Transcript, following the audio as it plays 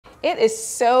It is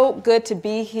so good to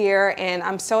be here, and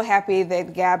I'm so happy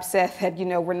that Gab said that,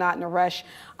 we're not in a rush.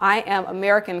 I am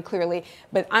American, clearly,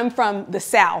 but I'm from the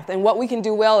South, and what we can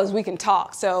do well is we can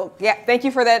talk. So, yeah, thank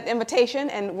you for that invitation,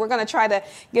 and we're going to try to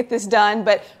get this done,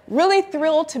 but really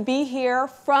thrilled to be here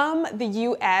from the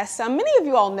U.S. Many of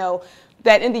you all know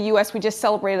that in the U.S. we just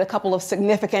celebrated a couple of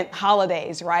significant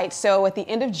holidays, right? So at the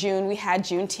end of June, we had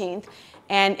Juneteenth.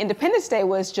 And Independence Day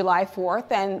was July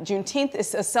 4th, and Juneteenth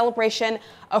is a celebration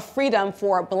of freedom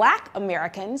for Black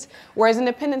Americans, whereas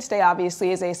Independence Day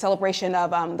obviously is a celebration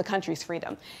of the country's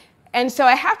freedom. And so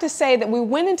I have to say that we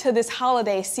went into this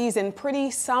holiday season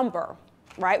pretty somber,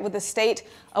 right, with the state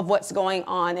of what's going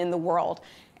on in the world.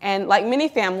 And like many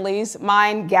families,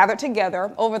 mine gathered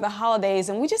together over the holidays,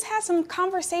 and we just had some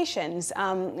conversations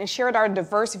and shared our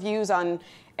diverse views on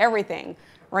everything,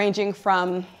 ranging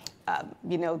from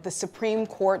the Supreme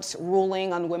Court's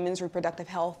ruling on women's reproductive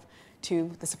health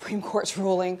to the Supreme Court's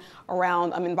ruling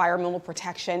around environmental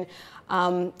protection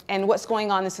and what's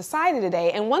going on in society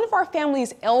today. And one of our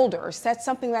family's elders said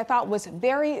something that I thought was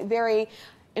very, very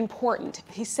important.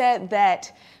 He said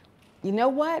that, you know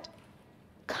what?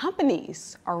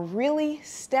 Companies are really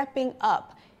stepping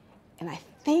up, and I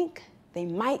think they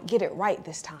might get it right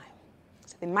this time.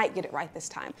 They might get it right this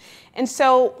time. And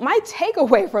so my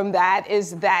takeaway from that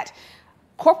is that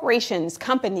corporations,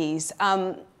 companies,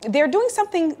 they're doing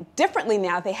something differently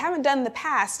now they haven't done in the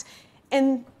past.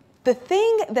 And the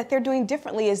thing that they're doing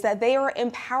differently is that they are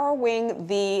empowering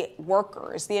the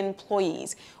workers, the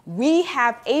employees. We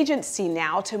have agency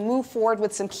now to move forward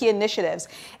with some key initiatives.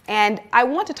 And I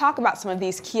want to talk about some of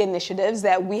these key initiatives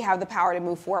that we have the power to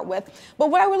move forward with.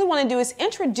 But what I really want to do is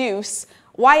introduce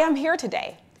why I'm here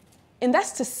today. And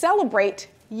that's to celebrate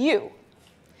you,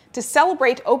 to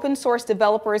celebrate open source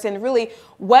developers and really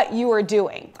what you are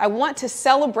doing. I want to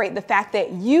celebrate the fact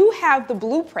that you have the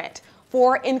blueprint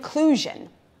for inclusion,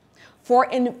 for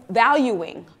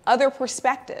valuing other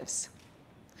perspectives,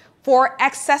 for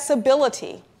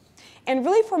accessibility, and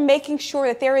really for making sure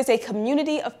that there is a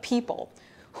community of people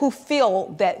who feel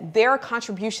that their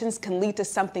contributions can lead to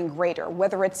something greater,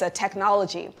 whether it's a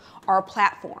technology or a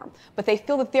platform, but they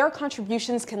feel that their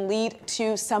contributions can lead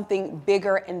to something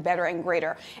bigger and better and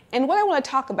greater. And what I want to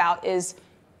talk about is,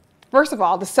 first of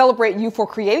all, to celebrate you for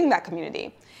creating that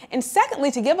community. And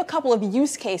secondly, to give a couple of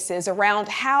use cases around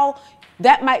how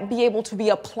that might be able to be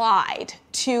applied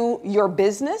to your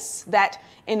business, that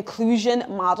inclusion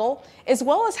model, as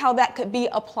well as how that could be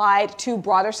applied to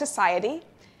broader society.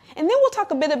 And then we'll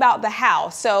talk a bit about the how.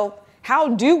 So how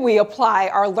do we apply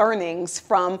our learnings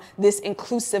from this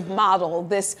inclusive model,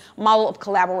 this model of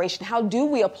collaboration? How do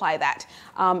we apply that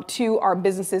to our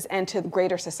businesses and to the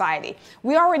greater society?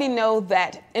 We already know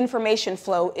that information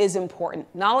flow is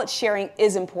important. Knowledge sharing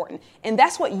is important. And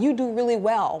that's what you do really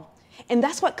well. And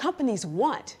that's what companies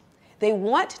want. They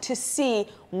want to see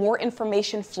more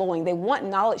information flowing. They want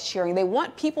knowledge sharing. They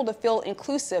want people to feel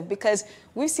inclusive, because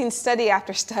we've seen study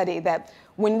after study that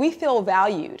when we feel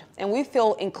valued and we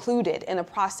feel included in a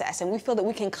process and we feel that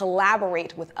we can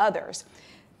collaborate with others,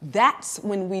 that's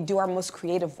when we do our most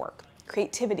creative work.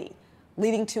 Creativity,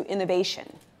 leading to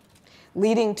innovation,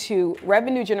 leading to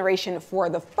revenue generation for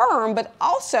the firm, but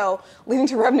also leading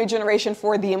to revenue generation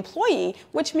for the employee,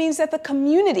 which means that the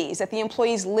communities that the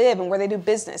employees live and where they do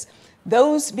business,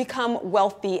 those become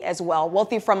wealthy as well,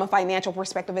 wealthy from a financial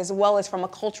perspective as well as from a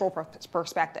cultural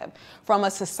perspective, from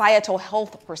a societal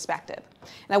health perspective.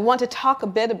 And I want to talk a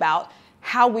bit about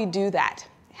how we do that,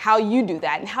 how you do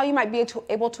that, and how you might be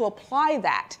able to apply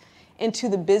that into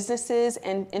the businesses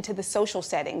and into the social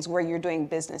settings where you're doing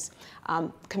business,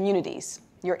 communities,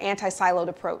 your anti-siloed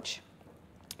approach.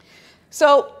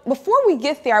 So before we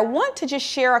get there, I want to just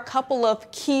share a couple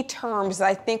of key terms that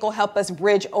I think will help us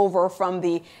bridge over from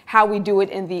the how we do it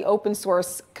in the open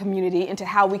source community into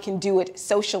how we can do it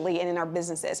socially and in our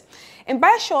businesses. And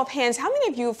by a show of hands, how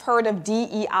many of you have heard of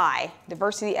DEI,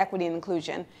 diversity, equity, and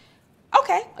inclusion?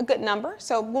 Okay, a good number.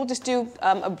 So we'll just do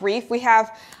a brief. We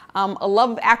have a love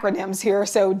of acronyms here.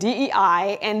 So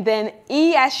DEI and then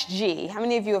ESG. How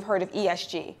many of you have heard of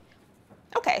ESG?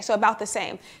 Okay, so about the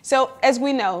same. So as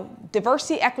we know,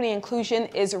 diversity, equity, inclusion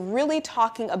is really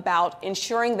talking about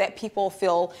ensuring that people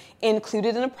feel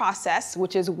included in a process,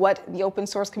 which is what the open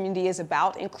source community is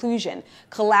about. Inclusion,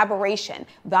 collaboration,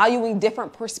 valuing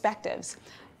different perspectives.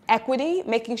 Equity,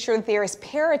 making sure that there is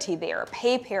parity there,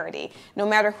 pay parity. No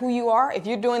matter who you are, if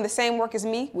you're doing the same work as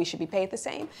me, we should be paid the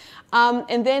same.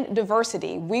 And then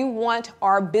diversity. We want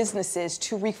our businesses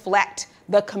to reflect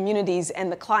the communities and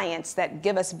the clients that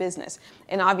give us business.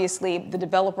 And obviously, the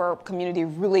developer community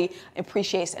really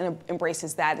appreciates and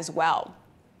embraces that as well.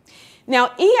 Now,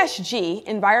 ESG,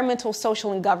 environmental,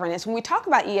 social, and governance, when we talk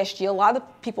about ESG, a lot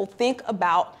of people think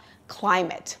about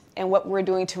climate and what we're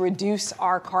doing to reduce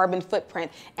our carbon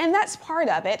footprint. And that's part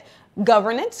of it.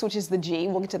 Governance, which is the G,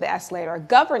 we'll get to the S later.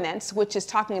 Governance, which is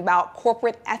talking about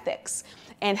corporate ethics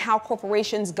and how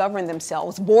corporations govern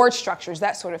themselves, board structures,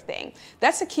 that sort of thing.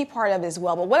 That's a key part of it as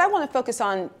well. But what I want to focus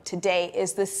on today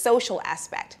is the social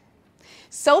aspect.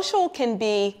 Social can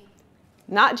be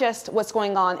not just what's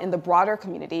going on in the broader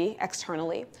community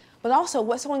externally, but also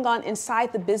what's going on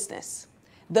inside the business,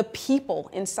 the people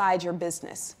inside your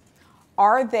business.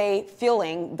 Are they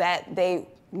feeling that they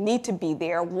need to be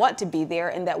there, want to be there,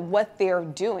 and that what they're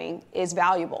doing is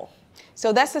valuable?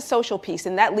 So that's the social piece,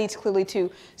 and that leads clearly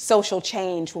to social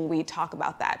change when we talk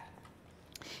about that.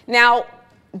 Now,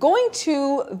 going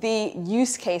to the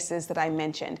use cases that I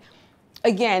mentioned,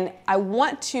 again, I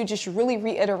want to just really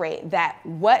reiterate that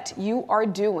what you are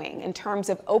doing in terms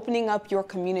of opening up your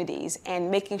communities and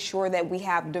making sure that we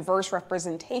have diverse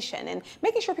representation and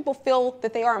making sure people feel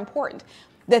that they are important,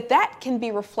 that can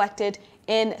be reflected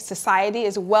in society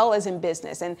as well as in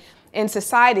business. And in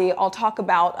society, I'll talk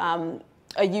about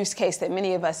a use case that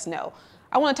many of us know.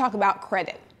 I want to talk about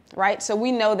credit. Right? So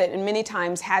we know that many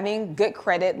times having good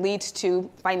credit leads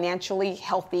to financially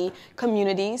healthy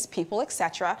communities, people,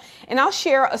 etc. And I'll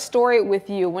share a story with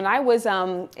you. When I was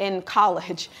in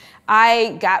college,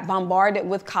 I got bombarded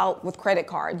with credit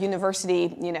card,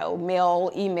 university,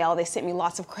 mail, email. They sent me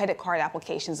lots of credit card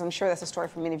applications. I'm sure that's a story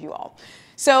for many of you all.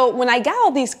 So when I got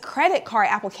all these credit card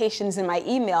applications in my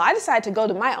email, I decided to go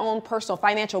to my own personal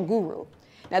financial guru.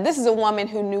 Now, this is a woman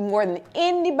who knew more than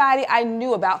anybody I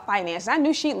knew about finance. I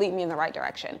knew she'd lead me in the right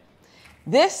direction.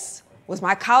 This was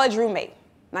my college roommate,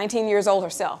 19 years old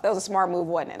herself. That was a smart move,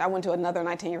 wasn't it? I went to another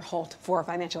 19-year-old for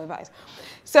financial advice.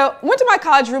 So went to my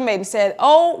college roommate and said,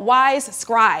 "Oh, wise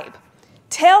scribe,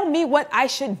 tell me what I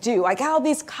should do. I got all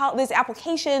these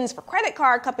applications for credit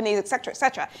card companies, et cetera, et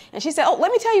cetera." And she said, "Oh,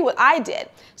 let me tell you what I did.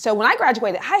 So when I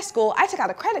graduated high school, I took out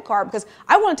a credit card because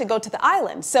I wanted to go to the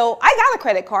island. So I got a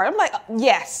credit card." I'm like,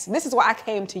 "Yes, this is why I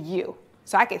came to you,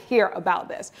 so I could hear about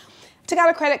this." Took out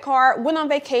a credit card, went on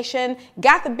vacation,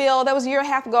 got the bill. That was a year and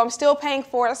a half ago. I'm still paying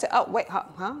for it. I said, "Oh, wait, huh?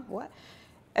 What?"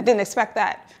 I didn't expect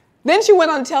that. Then she went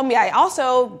on to tell me I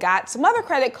also got some other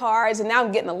credit cards, and now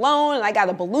I'm getting a loan, and I got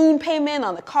a balloon payment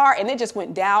on the car, and it just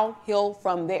went downhill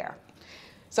from there.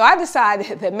 So I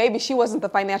decided that maybe she wasn't the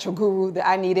financial guru that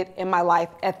I needed in my life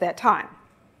at that time.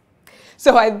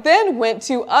 So I then went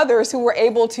to others who were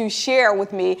able to share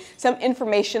with me some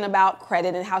information about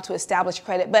credit and how to establish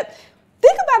credit. But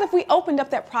think about if we opened up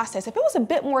that process, if it was a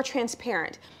bit more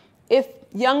transparent, if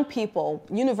young people,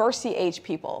 university-age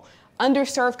people,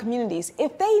 underserved communities,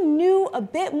 if they knew a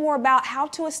bit more about how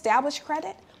to establish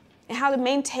credit and how to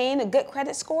maintain a good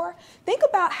credit score, think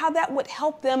about how that would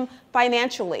help them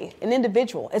financially, an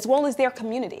individual, as well as their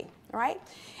community, right?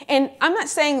 And I'm not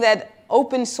saying that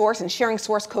open source and sharing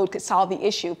source code could solve the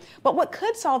issue, but what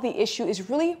could solve the issue is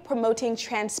really promoting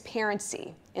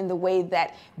transparency in the way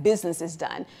that business is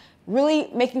done. Really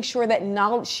making sure that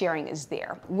knowledge sharing is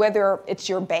there, whether it's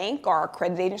your bank or a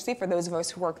credit agency for those of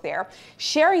us who work there,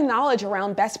 sharing knowledge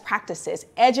around best practices,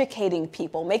 educating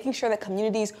people, making sure that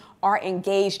communities are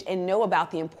engaged and know about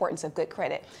the importance of good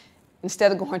credit,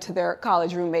 instead of going to their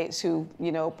college roommates who,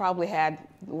 probably had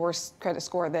the worst credit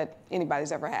score that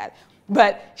anybody's ever had.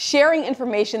 But sharing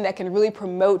information that can really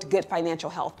promote good financial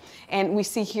health. And we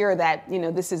see here that,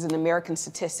 this is an American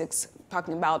statistics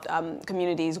talking about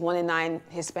communities, 1 in 9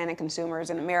 Hispanic consumers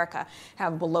in America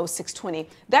have below 620.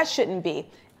 That shouldn't be.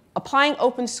 Applying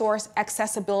open source,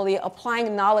 accessibility,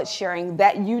 applying knowledge sharing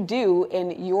that you do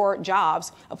in your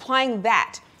jobs, applying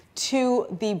that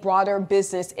to the broader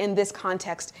business in this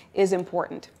context is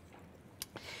important.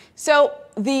 So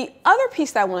the other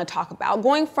piece that I want to talk about,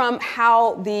 going from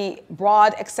how the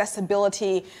broad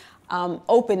accessibility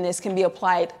openness can be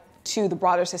applied to the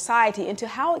broader society into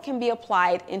how it can be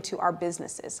applied into our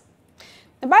businesses.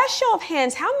 And by a show of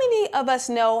hands, how many of us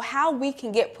know how we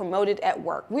can get promoted at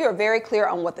work? We are very clear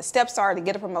on what the steps are to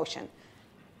get a promotion.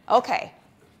 Okay,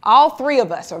 all 3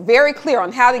 of us are very clear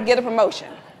on how to get a promotion.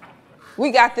 We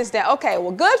got this down. Okay,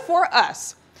 well, good for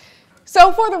us.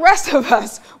 So for the rest of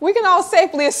us, we can all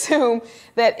safely assume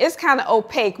that it's kind of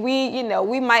opaque.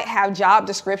 We might have job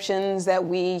descriptions that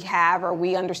we have, or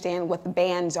we understand what the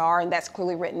bands are, and that's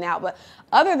clearly written out. But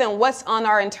other than what's on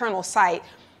our internal site,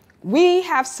 we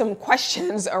have some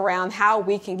questions around how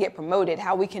we can get promoted,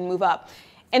 how we can move up.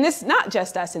 And it's not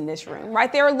just us in this room,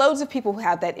 right? There are loads of people who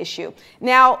have that issue.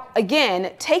 Now,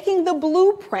 again, taking the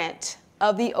blueprint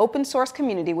of the open source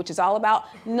community, which is all about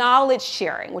knowledge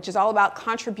sharing, which is all about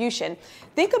contribution,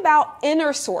 think about inner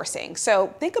sourcing. So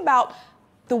think about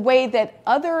the way that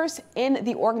others in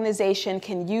the organization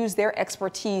can use their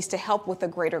expertise to help with a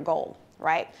greater goal,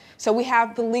 right? So we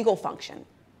have the legal function.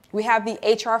 We have the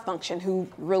HR function, who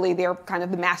really, they're kind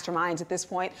of the masterminds at this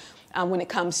point when it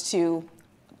comes to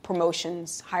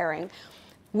promotions, hiring.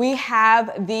 We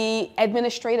have the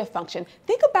administrative function.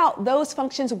 Think about those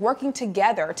functions working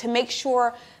together to make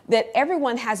sure that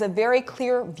everyone has a very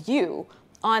clear view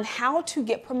on how to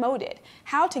get promoted,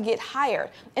 how to get hired.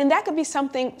 And that could be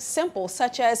something simple,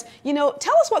 such as,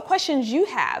 tell us what questions you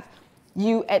have,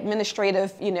 you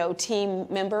administrative, team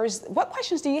members. What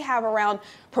questions do you have around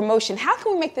promotion? How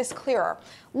can we make this clearer?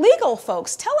 Legal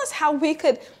folks, tell us how we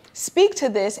could speak to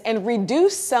this and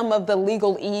reduce some of the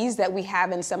legalese that we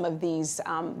have in some of these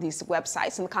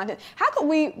websites and the content.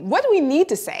 What do we need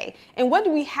to say? And what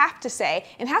do we have to say?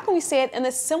 And how can we say it in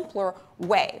a simpler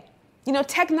way?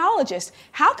 Technologists,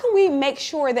 how can we make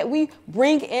sure that we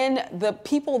bring in the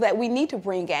people that we need to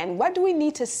bring in? What do we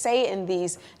need to say in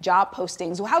these job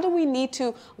postings? How do we need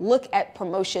to look at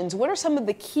promotions? What are some of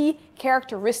the key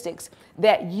characteristics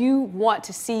that you want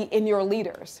to see in your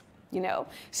leaders?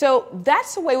 So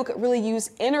that's the way we could really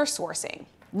use inner sourcing.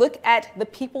 Look at the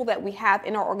people that we have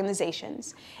in our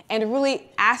organizations and really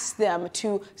ask them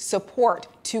to support,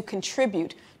 to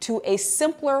contribute to a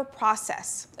simpler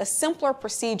process, a simpler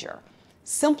procedure,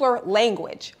 simpler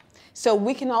language, so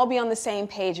we can all be on the same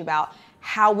page about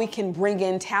how we can bring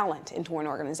in talent into an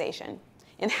organization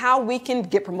and how we can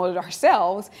get promoted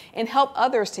ourselves and help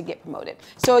others to get promoted.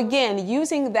 So again,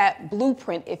 using that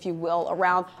blueprint, if you will,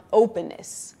 around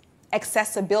openness,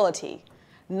 accessibility,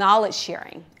 knowledge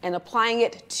sharing, and applying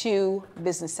it to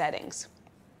business settings.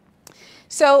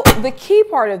 So the key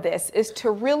part of this is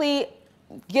to really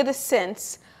get a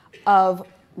sense of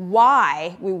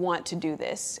why we want to do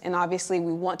this. And obviously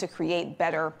we want to create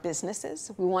better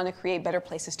businesses. We want to create better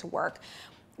places to work.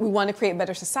 We want to create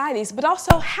better societies, but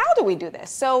also how do we do this?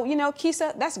 So,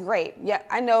 Keesa, that's great. Yeah,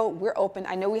 I know we're open.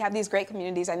 I know we have these great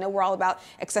communities. I know we're all about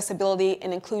accessibility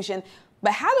and inclusion.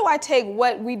 But how do I take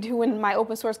what we do in my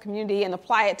open source community and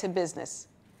apply it to business?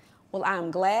 Well,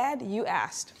 I'm glad you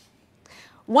asked.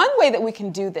 One way that we can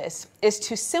do this is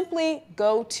to simply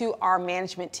go to our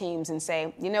management teams and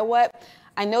say, you know what?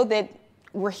 I know that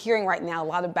we're hearing right now a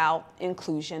lot about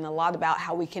inclusion, a lot about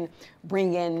how we can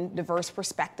bring in diverse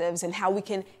perspectives and how we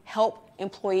can help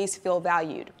employees feel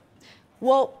valued.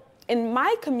 Well, in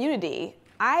my community,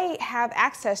 I have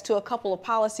access to a couple of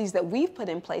policies that we've put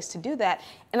in place to do that.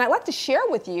 And I'd like to share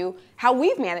with you how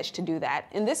we've managed to do that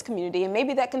in this community, and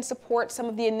maybe that can support some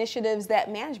of the initiatives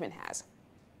that management has.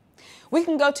 We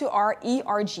can go to our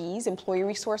ERGs, Employee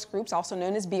Resource Groups, also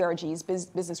known as BRGs,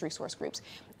 Business Resource Groups,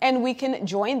 and we can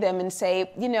join them and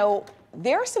say,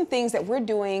 there are some things that we're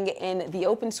doing in the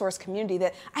open source community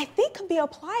that I think could be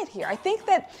applied here. I think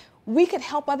that we could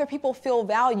help other people feel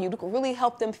valued, really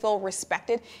help them feel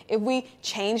respected if we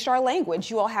changed our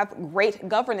language. You all have great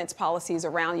governance policies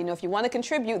around, if you want to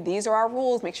contribute, these are our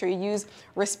rules. Make sure you use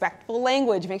respectful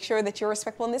language. Make sure that you're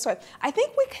respectful in this way. I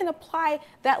think we can apply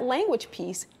that language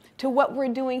piece to what we're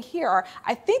doing here.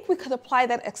 I think we could apply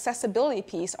that accessibility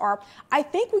piece, or I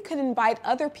think we could invite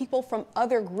other people from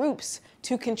other groups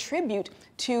to contribute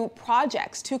to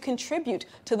projects, to contribute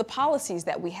to the policies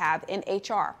that we have in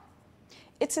HR.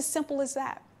 It's as simple as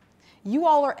that. You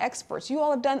all are experts. You all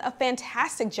have done a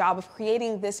fantastic job of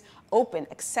creating this open,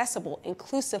 accessible,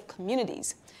 inclusive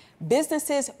communities.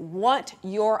 Businesses want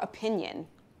your opinion.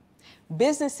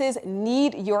 Businesses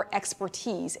need your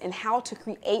expertise in how to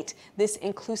create this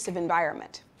inclusive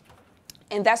environment.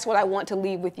 And that's what I want to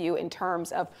leave with you in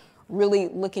terms of really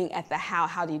looking at the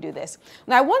how do you do this.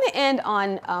 Now I want to end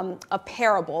on a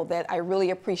parable that I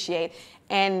really appreciate.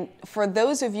 And for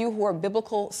those of you who are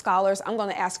biblical scholars, I'm going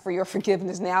to ask for your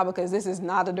forgiveness now because this is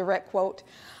not a direct quote.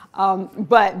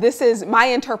 But this is my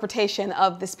interpretation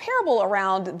of this parable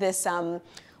around this,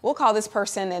 we'll call this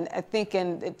person, and I think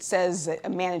it says a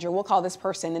manager, we'll call this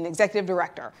person an executive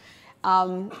director.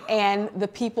 And the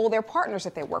people, their partners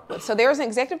that they work with. So there's an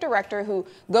executive director who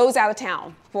goes out of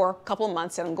town for a couple of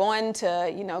months, and I'm going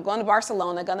to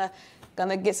Barcelona,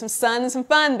 gonna get some sun and some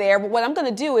fun there. But what I'm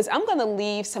gonna do is I'm gonna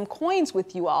leave some coins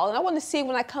with you all, and I want to see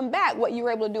when I come back what you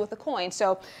were able to do with the coins.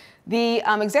 So the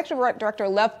executive director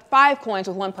left 5 coins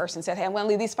with one person, said, hey, I'm gonna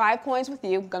leave these 5 coins with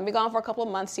you. I'm gonna be gone for a couple of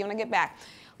months, see when I get back.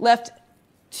 Left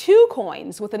 2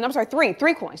 coins with the number, sorry,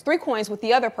 three coins with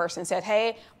the other person, said,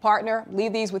 hey, partner,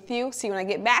 leave these with you, see when I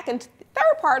get back. And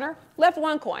third partner left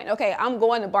 1 coin. Okay, I'm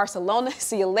going to Barcelona,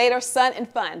 see you later, sun and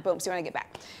fun. Boom, see when I get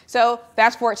back. So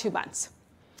fast forward 2 months.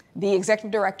 The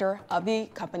executive director of the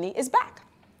company is back.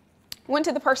 Went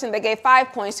to the person that gave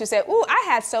 5 coins who said, ooh, I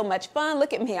had so much fun.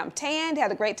 Look at me, I'm tanned,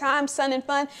 had a great time, sun and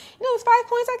fun. You know those 5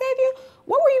 coins I gave you?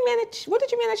 What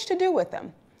did you manage to do with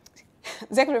them?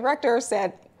 Executive director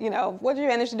said, what did you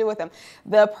manage to do with them?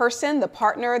 The person, the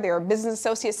partner, their business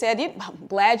associate said, I'm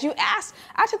glad you asked.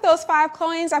 I took those 5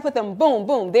 coins, I put them boom,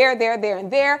 boom, there,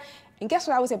 and there. And guess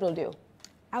what I was able to do?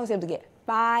 I was able to get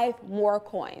 5 more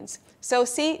coins. So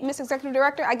see, Miss Executive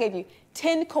Director, I gave you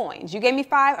 10 coins. You gave me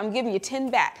 5, I'm giving you 10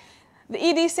 back. The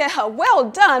ED said, oh, well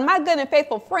done, my good and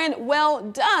faithful friend, well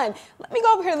done. Let me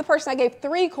go over here to the person I gave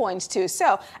 3 coins to.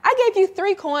 So I gave you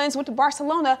 3 coins, went to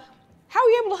Barcelona. How were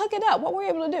you able to hook it up? What were you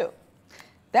able to do?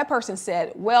 That person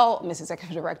said, well, Miss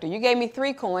Executive Director, you gave me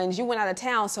 3 coins, you went out of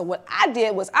town, so what I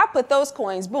did was I put those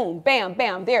coins, boom, bam,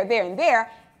 bam, there, and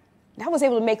there, and I was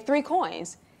able to make 3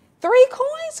 coins. 3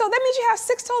 coins? So that means you have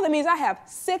 6 total. That means I have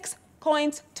 6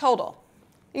 coins total.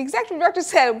 The executive director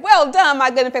said, well done, my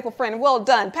good and faithful friend, well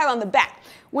done, pat on the back.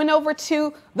 Went over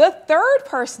to the 3rd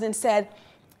person and said,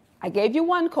 I gave you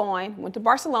 1 coin, went to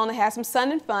Barcelona, had some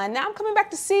sun and fun. Now I'm coming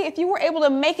back to see if you were able to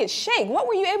make it shake. What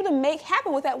were you able to make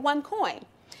happen with that 1 coin?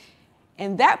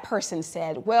 And that person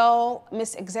said, well,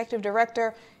 Miss Executive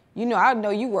Director, I know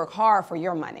you work hard for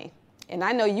your money. And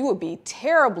I know you would be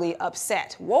terribly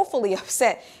upset, woefully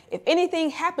upset, if anything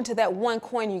happened to that 1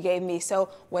 coin you gave me. So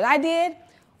what I did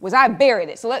was I buried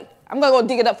it. So I'm going to go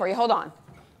dig it up for you. Hold on.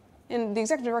 And the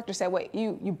executive director said, wait,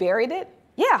 you buried it?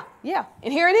 Yeah.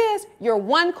 And here it is, your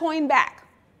 1 coin back.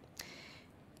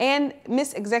 And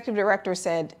Miss Executive Director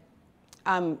said,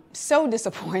 I'm so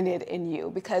disappointed in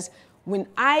you because when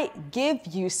I give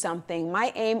you something,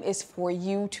 my aim is for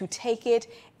you to take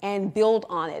it and build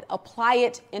on it, apply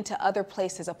it into other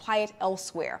places, apply it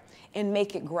elsewhere, and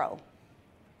make it grow.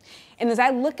 And as I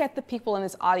look at the people in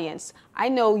this audience, I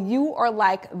know you are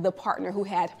like the partner who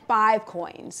had 5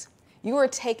 coins. You are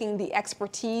taking the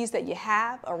expertise that you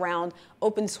have around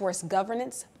open source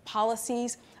governance,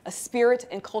 policies, a spirit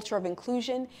and culture of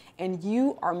inclusion, and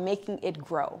you are making it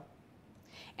grow.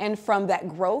 And from that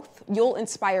growth, you'll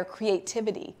inspire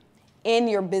creativity in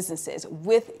your businesses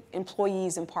with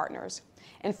employees and partners.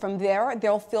 And from there,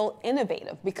 they'll feel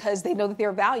innovative because they know that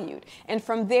they're valued. And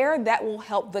from there, that will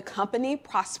help the company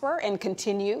prosper and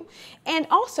continue. And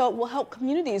also it will help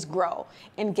communities grow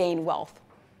and gain wealth.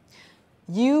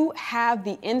 You have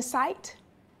the insight,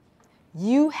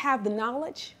 you have the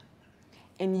knowledge,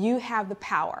 and you have the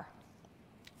power.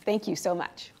 Thank you so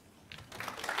much.